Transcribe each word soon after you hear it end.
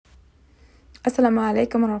Assalamu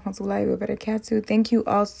alaikum wa rahmatullahi wa barakatuh. Thank you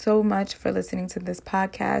all so much for listening to this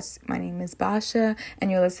podcast. My name is Basha,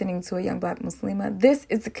 and you're listening to a young Black Muslima. This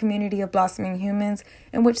is a community of blossoming humans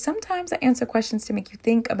in which sometimes I answer questions to make you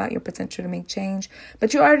think about your potential to make change,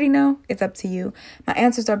 but you already know it's up to you. My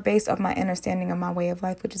answers are based off my understanding of my way of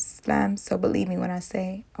life, which is Islam. So believe me when I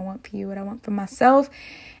say I want for you what I want for myself.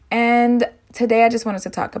 And today I just wanted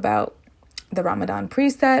to talk about the Ramadan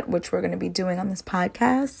preset, which we're going to be doing on this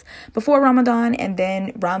podcast before Ramadan, and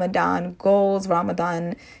then Ramadan goals,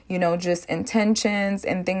 Ramadan, just intentions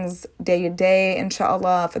and things day to day,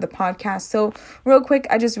 inshallah, for the podcast. So real quick,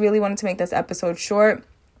 I just really wanted to make this episode short.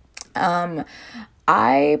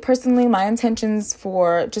 I personally, my intentions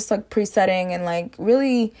for just like presetting and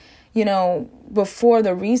really, before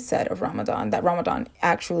the reset of Ramadan, that Ramadan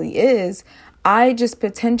actually is, I just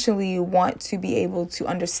potentially want to be able to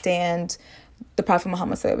understand the Prophet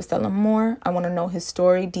Muhammad ﷺ more. I want to know his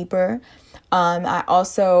story deeper. I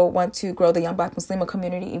also want to grow the Young Black Muslima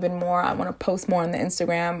community even more. I want to post more on the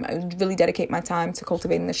Instagram. I really dedicate my time to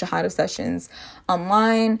cultivating the Shahada sessions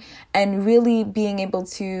online and really being able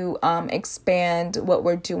to expand what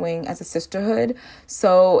we're doing as a sisterhood.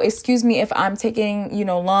 So excuse me if I'm taking,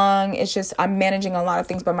 long. It's just I'm managing a lot of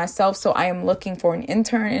things by myself. So I am looking for an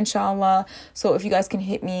intern, inshallah. So if you guys can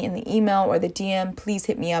hit me in the email or the DM, please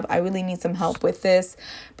hit me up. I really need some help with this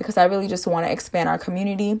because I really just want to expand our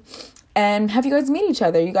community and have you guys meet each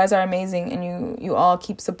other. You guys are amazing, and you all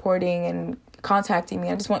keep supporting and contacting me.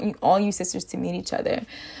 I just want all you sisters to meet each other.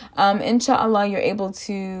 Inshallah, you're able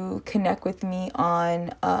to connect with me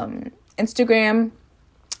on Instagram.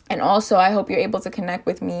 And also, I hope you're able to connect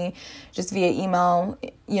with me just via email,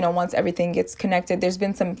 once everything gets connected. There's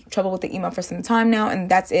been some trouble with the email for some time now, and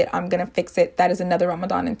that's it. I'm going to fix it. That is another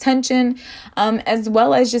Ramadan intention, as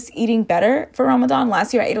well as just eating better for Ramadan.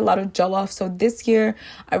 Last year, I ate a lot of jollof. So this year,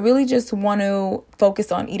 I really just want to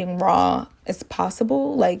focus on eating raw as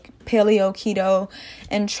possible, like paleo, keto,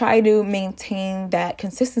 and try to maintain that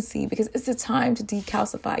consistency because it's the time to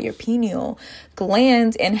decalcify your pineal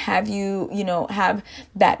gland and have you, have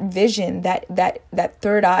that vision, that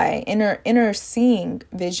third eye, inner seeing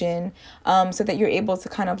vision, so that you're able to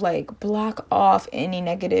kind of block off any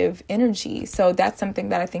negative energy. So that's something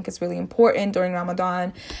that I think is really important during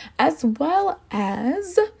Ramadan, as well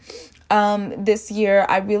as this year,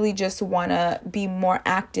 I really just want to be more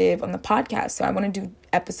active on the podcast. So I want to do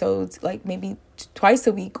episodes maybe twice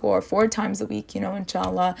a week or 4 times a week,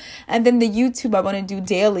 inshallah. And then the YouTube, I want to do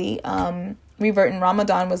daily. Revert in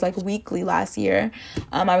Ramadan was weekly last year.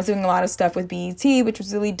 I was doing a lot of stuff with BET, which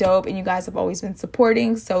was really dope. And you guys have always been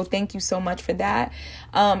supporting. So thank you so much for that.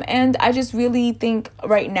 And I just really think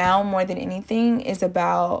right now, more than anything, is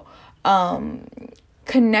about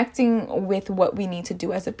connecting with what we need to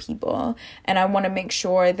do as a people. And I want to make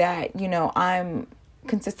sure that, I'm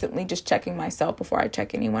consistently just checking myself before I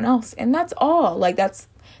check anyone else. And that's all. That's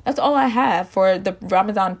all I have for the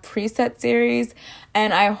Ramadan preset series.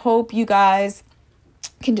 And I hope you guys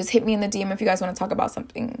can just hit me in the DM if you guys want to talk about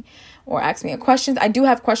something or ask me a question. I do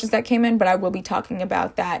have questions that came in, but I will be talking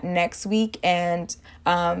about that next week. And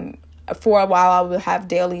for a while, I will have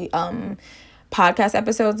daily podcast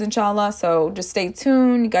episodes, inshallah. So just stay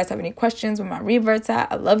tuned. You guys have any questions with my reverts at?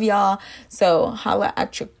 I love y'all. So holla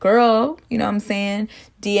at your girl. You know what I'm saying?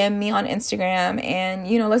 DM me on Instagram and,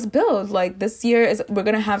 let's build. This year we're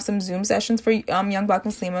going to have some Zoom sessions for Young Black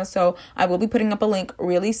Muslima. So I will be putting up a link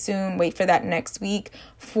really soon. Wait for that next week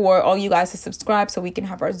for all you guys to subscribe so we can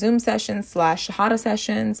have our Zoom sessions / Shahada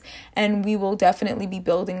sessions. And we will definitely be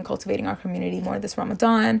building and cultivating our community more this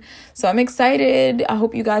Ramadan. So I'm excited. I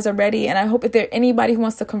hope you guys are ready. And I hope if there's anybody who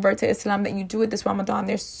wants to convert to Islam, that you do it this Ramadan.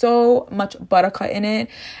 There's so much barakah in it.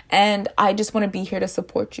 And I just want to be here to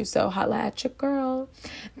support you. So holla at your girl.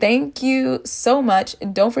 Thank you so much.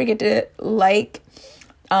 Don't forget to like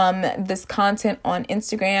this content on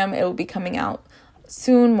Instagram. It will be coming out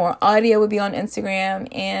soon. More audio will be on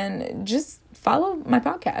Instagram. And just follow my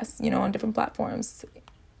podcast, on different platforms.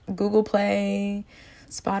 Google Play,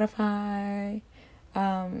 Spotify.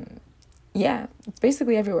 It's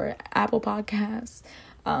basically everywhere. Apple Podcasts,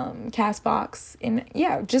 Castbox,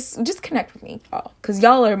 and just connect with me, y'all, because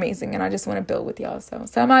y'all are amazing and I just want to build with y'all. So,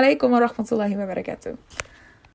 assalamu alaikum wa rahmatullahi wa barakatuh.